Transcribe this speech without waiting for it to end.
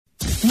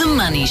The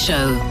Money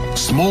Show.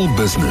 Small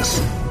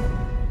business.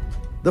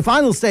 The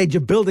final stage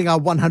of building our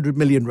 100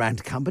 million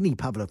rand company,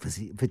 Pavlo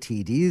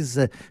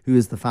Phitidis, who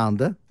is the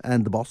founder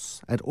and the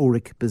boss at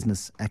Auric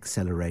Business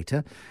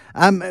Accelerator.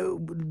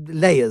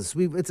 Layers.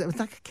 It's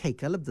like a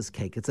cake. I love this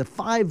cake. It's a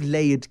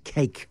 5-layered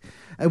cake.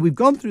 We've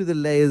gone through the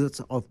layers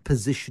of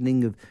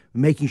positioning, of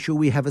making sure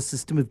we have a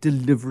system of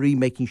delivery,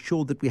 making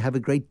sure that we have a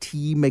great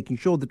team, making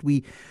sure that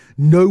we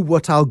know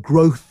what our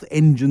growth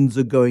engines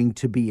are going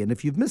to be. And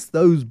if you've missed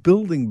those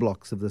building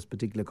blocks of this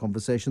particular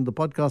conversation, the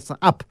podcasts are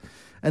up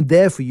and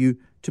there for you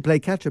to play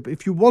catch-up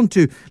if you want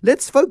to.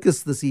 Let's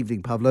focus this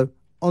evening, Pavlo,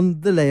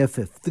 on the layer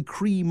 5, the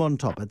cream on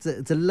top.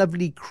 It's a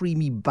lovely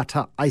creamy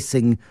butter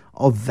icing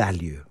of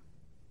value.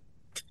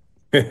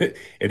 It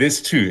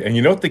is too. And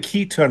you know what the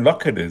key to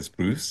unlock it is,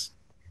 Bruce?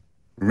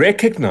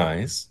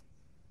 Recognize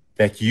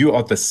that you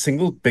are the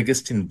single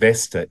biggest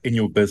investor in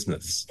your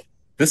business.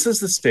 This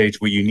is the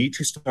stage where you need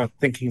to start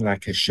thinking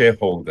like a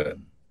shareholder.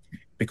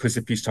 Because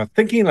if you start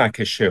thinking like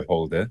a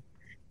shareholder,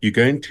 you're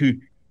going to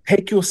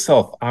take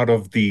yourself out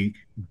of the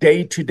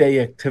day-to-day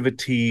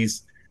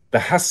activities, the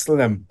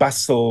hustle and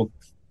bustle,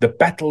 the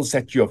battles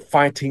that you're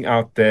fighting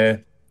out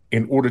there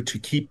in order to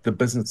keep the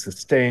business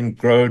sustained,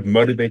 grow,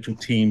 motivate your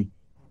team.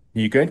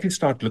 You're going to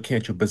start looking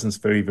at your business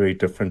very, very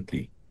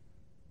differently.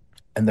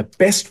 And the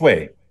best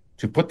way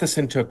to put this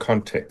into a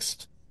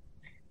context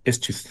is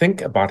to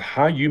think about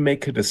how you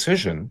make a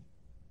decision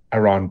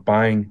around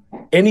buying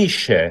any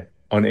share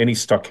on any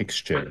stock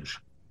exchange.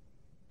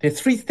 There are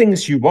 3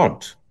 things you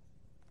want.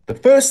 The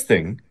first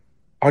thing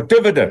are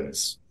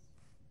dividends.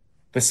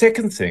 The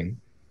second thing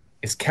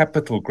is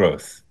capital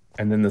growth.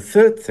 And then the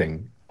third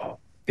thing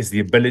is the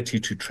ability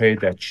to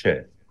trade that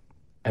share.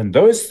 And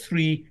those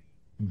 3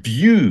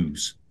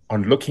 views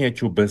on looking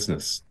at your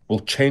business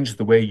will change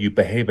the way you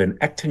behave and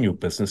act in your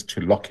business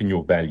to lock in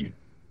your value.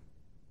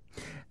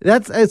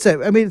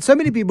 So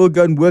many people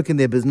go and work in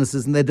their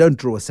businesses and they don't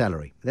draw a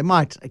salary. They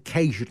might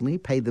occasionally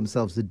pay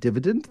themselves a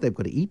dividend. They've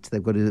got to eat.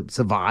 They've got to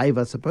survive,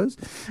 I suppose.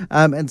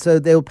 And so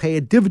they'll pay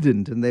a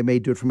dividend, and they may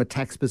do it from a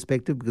tax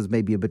perspective because it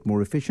may be a bit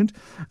more efficient.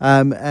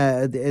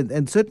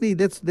 And certainly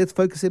let's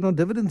focus in on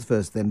dividends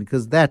first then,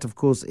 because that, of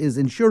course, is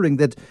ensuring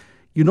that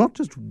you're not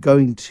just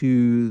going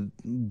to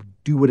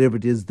do whatever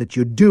it is that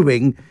you're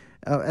doing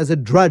as a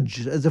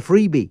drudge, as a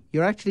freebie.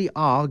 You actually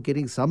are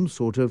getting some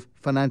sort of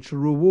financial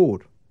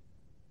reward.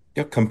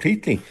 Yeah,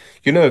 completely.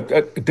 You know,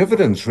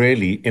 dividends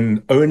really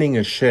in owning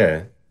a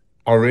share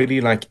are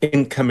really like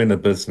income in a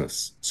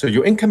business. So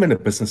your income in a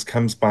business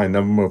comes by a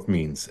number of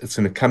means. It's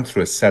going to come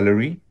through a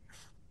salary.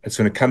 It's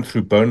going to come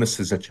through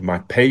bonuses that you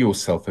might pay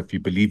yourself if you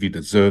believe you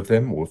deserve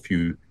them, or if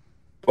you,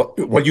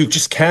 well, you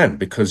just can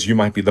because you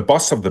might be the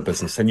boss of the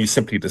business and you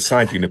simply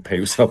decide you're going to pay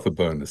yourself a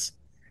bonus.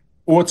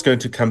 Or it's going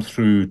to come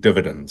through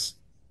dividends.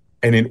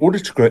 And in order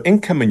to grow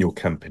income in your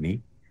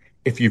company,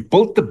 if you've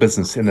built the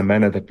business in a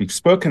manner that we've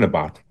spoken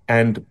about,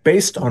 and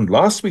based on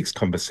last week's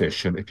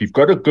conversation, if you've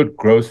got a good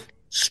growth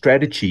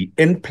strategy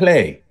in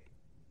play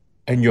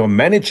and you're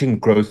managing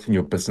growth in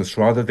your business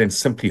rather than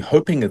simply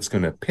hoping it's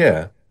going to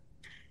appear,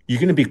 you're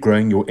going to be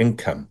growing your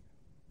income.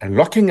 And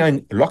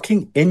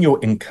locking in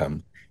your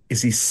income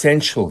is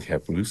essential here,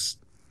 Bruce,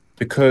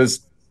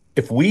 because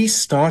if we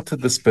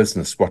started this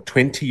business,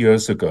 20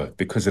 years ago,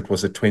 because it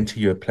was a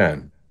 20-year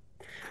plan,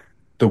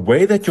 the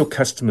way that your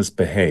customers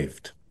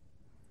behaved,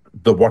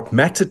 what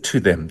mattered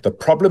to them, the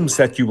problems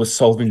that you were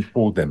solving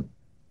for them,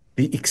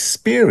 the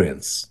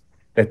experience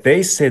that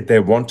they said they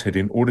wanted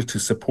in order to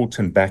support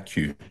and back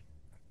you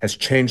has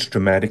changed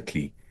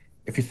dramatically.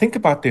 If you think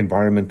about the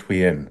environment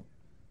we're in,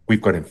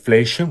 we've got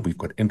inflation, we've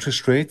got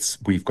interest rates,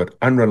 we've got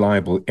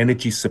unreliable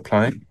energy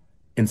supply.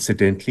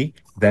 Incidentally,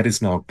 that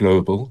is now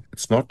global.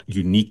 It's not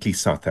uniquely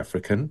South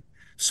African.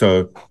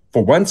 So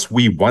for once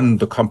we won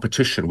the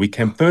competition, we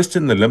came first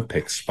in the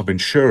Olympics of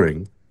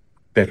ensuring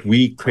that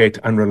we create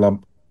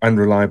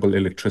unreliable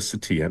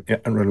electricity and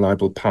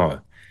unreliable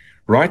power.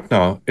 Right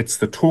now, it's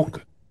the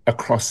talk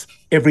across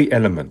every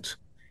element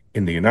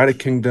in the United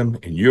Kingdom,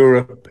 in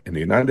Europe, in the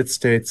United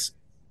States,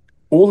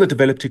 all the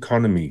developed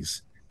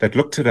economies that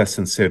looked at us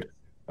and said,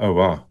 oh,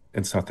 wow,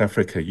 in South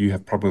Africa, you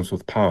have problems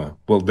with power.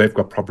 Well, they've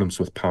got problems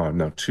with power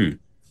now too.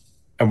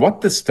 And what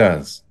this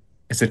does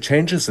is it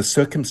changes the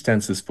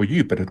circumstances for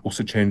you, but it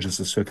also changes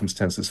the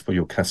circumstances for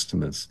your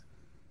customers.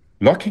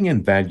 Locking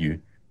in value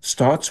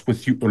starts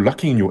with you, or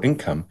locking in your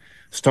income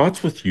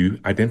starts with you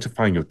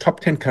identifying your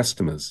top 10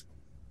 customers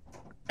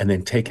and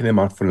then taking them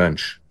out for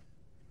lunch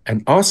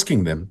and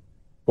asking them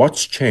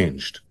what's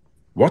changed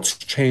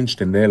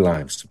in their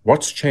lives,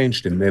 what's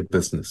changed in their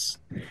business,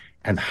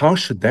 and how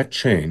should that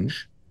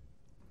change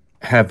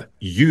have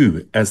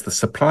you as the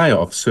supplier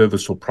of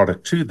service or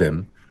product to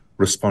them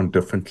respond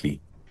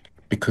differently,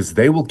 because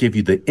they will give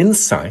you the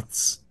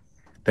insights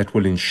that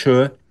will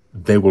ensure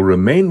they will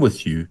remain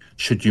with you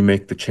should you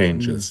make the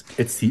changes.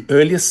 It's the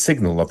earliest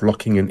signal of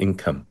locking in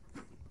income.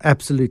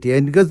 Absolutely.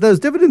 And because those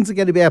dividends are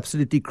going to be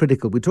absolutely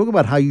critical. We talk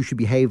about how you should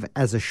behave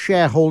as a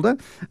shareholder,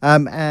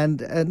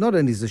 and not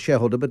only as a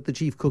shareholder, but the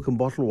chief cook and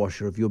bottle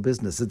washer of your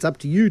business. It's up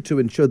to you to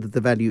ensure that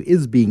the value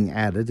is being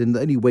added. And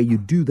the only way you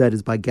do that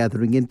is by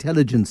gathering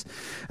intelligence.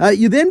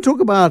 You then talk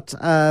about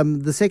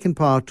the second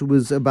part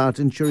was about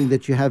ensuring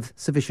that you have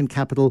sufficient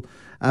capital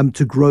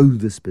to grow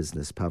this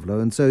business, Pavlo.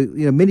 And so,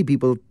 many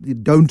people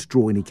don't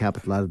draw any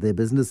capital out of their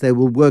business. They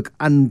will work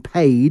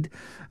unpaid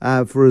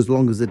for as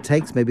long as it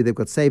takes. Maybe they've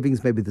got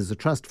savings, maybe there's a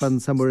trust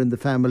fund somewhere in the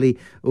family,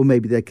 or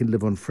maybe they can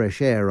live on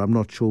fresh air. I'm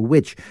not sure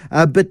which.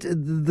 But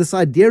this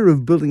idea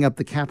of building up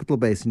the capital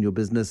base in your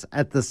business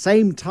at the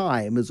same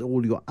time as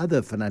all your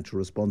other financial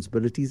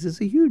responsibilities is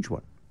a huge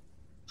one.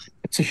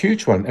 It's a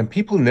huge one, and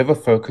people never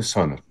focus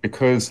on it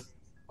because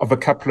of a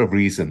couple of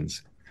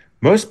reasons.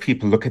 Most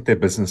people look at their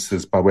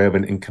businesses by way of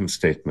an income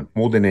statement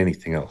more than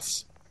anything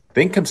else.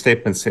 The income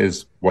statement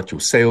says what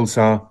your sales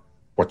are,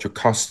 what your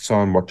costs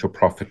are, and what your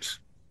profit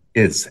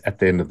is at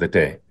the end of the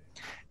day.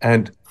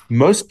 And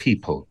most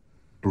people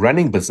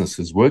running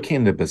businesses, working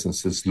in their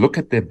businesses, look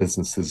at their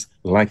businesses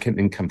like an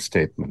income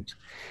statement.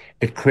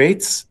 It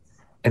creates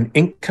an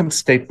income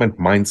statement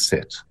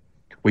mindset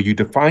where you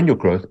define your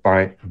growth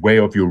by way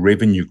of your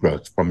revenue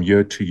growth from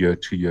year to year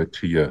to year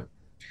to year.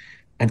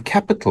 And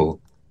capital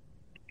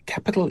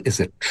is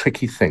a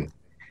tricky thing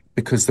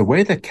because the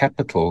way that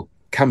capital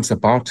comes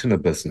about in a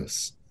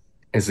business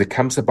is it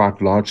comes about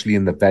largely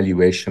in the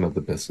valuation of the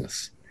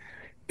business.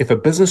 If a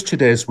business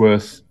today is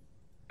worth,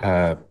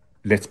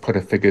 let's put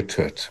a figure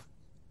to it,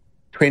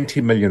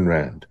 20 million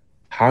rand,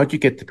 how do you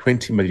get the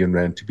 20 million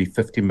rand to be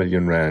 50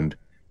 million rand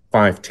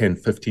 5, 10,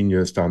 15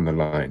 years down the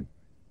line?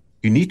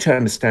 You need to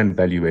understand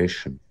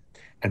valuation.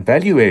 And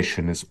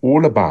valuation is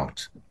all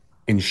about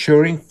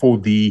ensuring for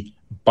the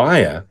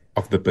buyer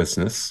of the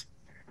business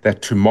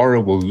that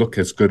tomorrow will look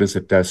as good as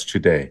it does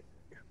today,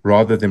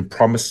 rather than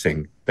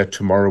promising that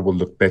tomorrow will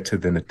look better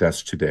than it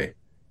does today.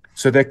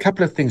 So there are a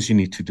couple of things you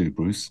need to do,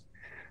 Bruce.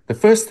 The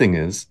first thing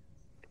is,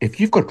 if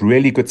you've got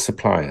really good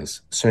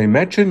suppliers, so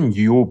imagine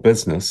your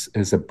business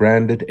is a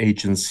branded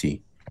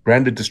agency, a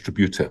branded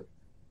distributor.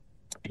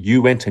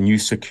 You went and you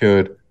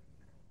secured,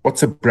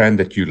 what's a brand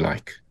that you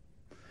like?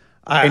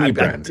 Any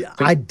brand.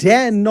 I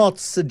dare not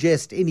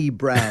suggest any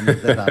brand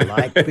that I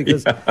like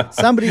because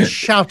somebody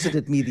shouted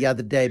at me the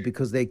other day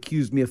because they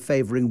accused me of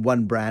favoring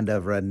one brand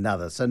over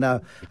another. So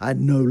now I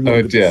no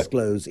longer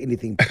disclose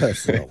anything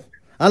personal.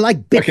 I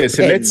like big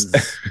pens.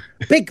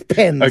 Big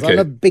pens. Okay. I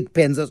love big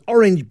pens. Those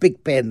orange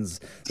big pens.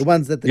 The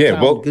ones that the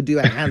child could do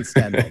a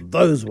handstand on.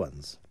 Those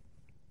ones.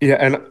 Yeah,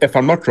 and if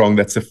I'm not wrong,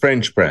 that's a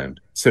French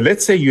brand. So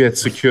let's say you had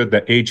secured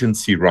the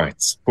agency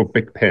rights for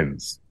big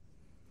pens.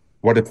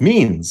 What it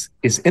means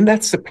is in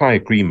that supply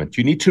agreement,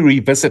 you need to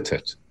revisit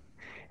it.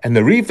 And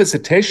the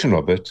revisitation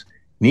of it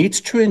needs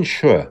to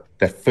ensure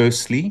that,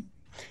 firstly,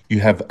 you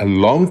have a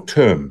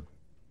long-term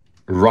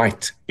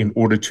right in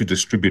order to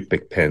distribute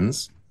big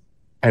pens.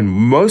 And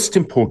most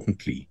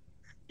importantly,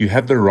 you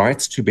have the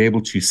rights to be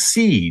able to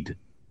cede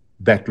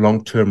that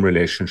long-term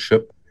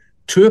relationship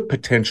to a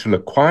potential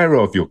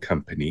acquirer of your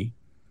company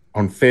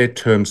on fair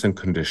terms and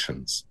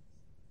conditions.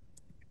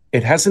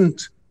 It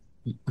hasn't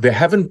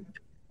been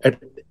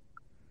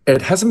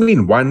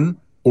 1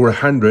 or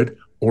 100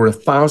 or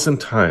 1,000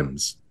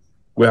 times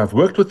where I've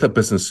worked with a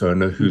business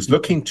owner who's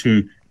looking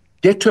to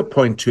get to a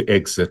point to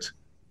exit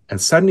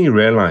and suddenly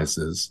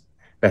realizes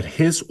that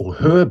his or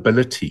her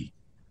ability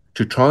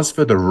to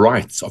transfer the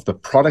rights of the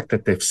product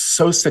that they've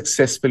so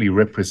successfully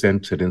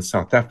represented in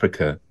South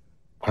Africa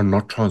are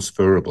not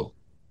transferable.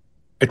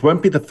 It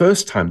won't be the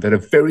first time that a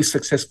very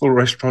successful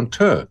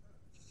restaurateur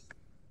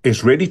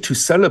is ready to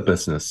sell a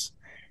business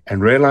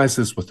and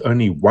realizes with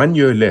only 1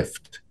 year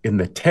left in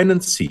the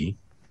tenancy,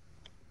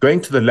 going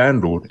to the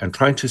landlord and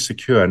trying to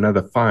secure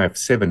another 5,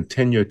 7,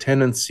 10-year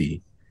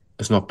tenancy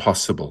is not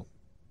possible.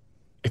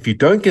 If you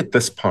don't get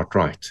this part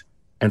right,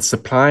 and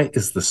supply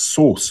is the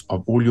source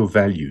of all your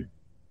value,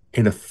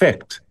 in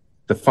effect,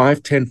 the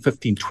 5, 10,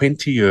 15,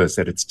 20 years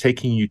that it's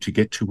taking you to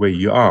get to where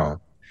you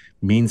are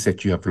means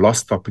that you have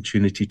lost the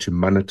opportunity to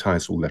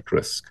monetize all that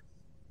risk.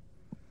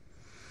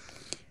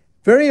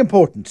 Very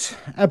important.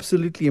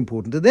 Absolutely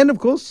important. And then, of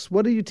course,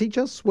 what do you teach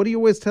us? What do you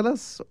always tell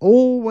us?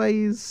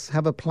 Always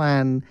have a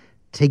plan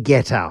to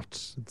get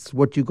out. It's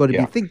what you've got to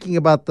be thinking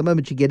about the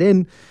moment you get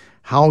in,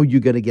 how you're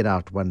going to get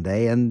out one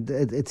day. And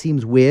it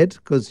seems weird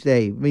because,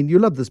 you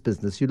love this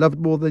business. You love it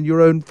more than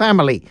your own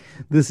family.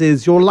 This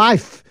is your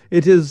life.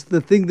 It is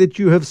the thing that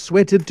you have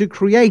sweated to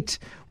create.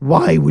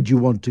 Why would you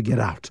want to get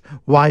out?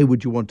 Why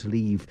would you want to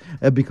leave?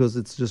 Because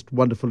it's just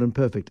wonderful and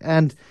perfect.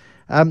 And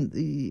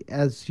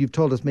as you've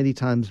told us many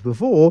times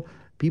before,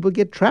 people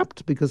get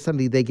trapped because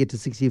suddenly they get to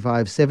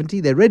 65,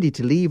 70, they're ready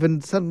to leave,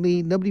 and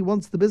suddenly nobody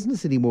wants the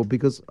business anymore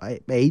because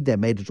they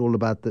made it all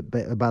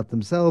about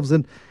themselves,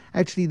 and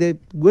actually they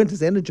weren't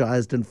as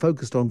energized and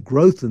focused on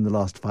growth in the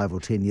last 5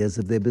 or 10 years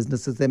of their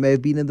business as they may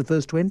have been in the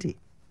first 20.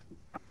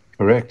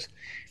 Correct.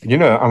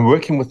 I'm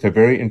working with a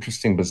very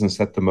interesting business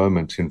at the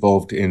moment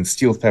involved in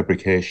steel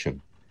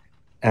fabrication.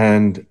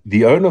 And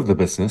the owner of the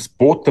business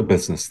bought the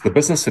business. The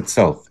business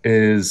itself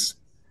is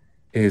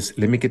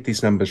let me get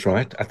these numbers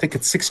right. I think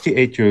it's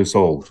 68 years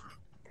old.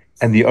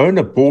 And the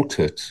owner bought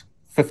it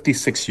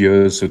 56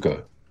 years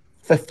ago.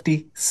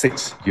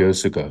 56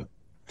 years ago.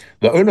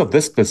 The owner of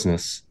this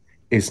business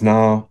is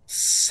now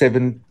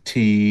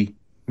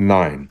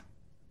 79.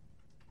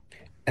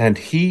 And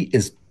he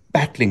is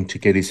battling to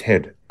get his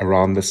head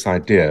around this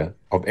idea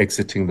of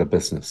exiting the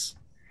business.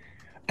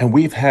 And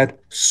we've had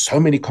so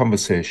many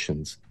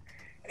conversations.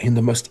 And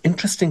the most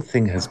interesting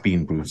thing has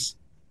been, Bruce,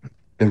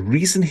 the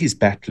reason he's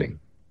battling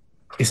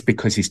is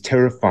because he's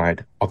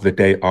terrified of the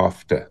day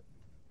after.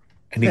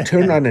 And he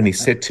turned around and he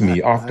said to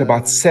me, after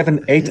about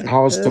 7-8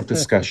 hours of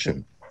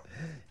discussion,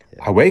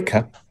 I wake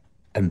up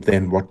and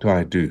then what do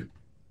I do?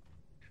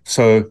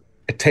 So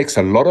it takes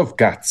a lot of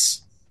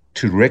guts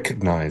to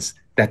recognize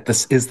that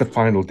this is the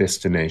final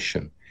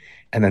destination.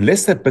 And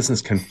unless that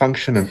business can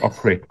function and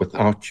operate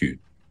without you,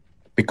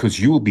 because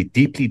you will be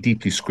deeply,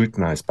 deeply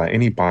scrutinized by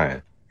any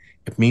buyer,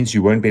 it means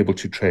you won't be able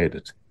to trade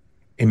it.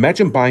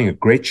 Imagine buying a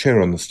great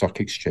share on the stock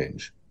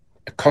exchange.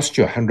 It cost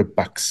you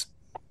 $100.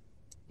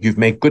 You've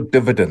made good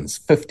dividends,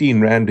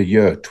 15 Rand a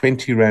year,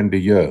 20 Rand a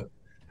year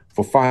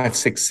for 5,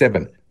 6,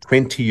 7,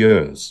 20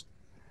 years.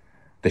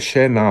 The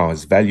share now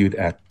is valued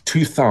at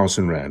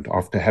 2,000 Rand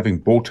after having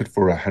bought it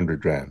for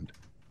 100 Rand.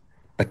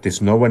 But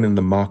there's no one in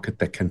the market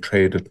that can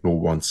trade it nor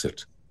wants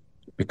it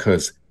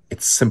because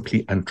it's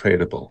simply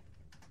untradeable.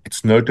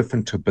 It's no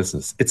different to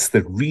business. It's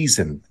the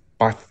reason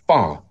by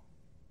far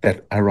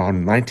that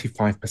around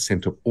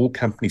 95% of all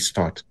companies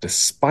start,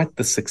 despite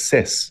the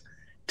success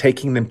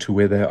taking them to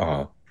where they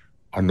are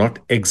not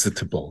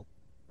exitable.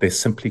 They're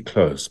simply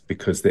closed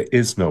because there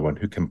is no one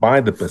who can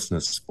buy the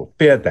business for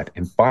fear that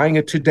in buying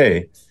it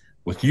today,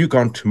 with you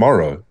gone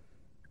tomorrow,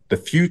 the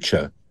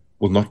future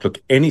will not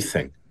look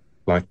anything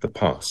like the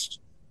past.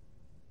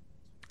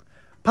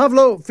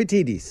 Pavlo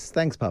Phitidis.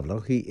 Thanks, Pavlo.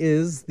 He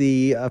is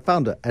the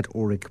founder at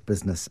Aurik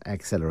Business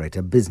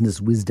Accelerator. Business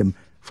wisdom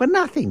for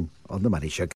nothing on The Money Show.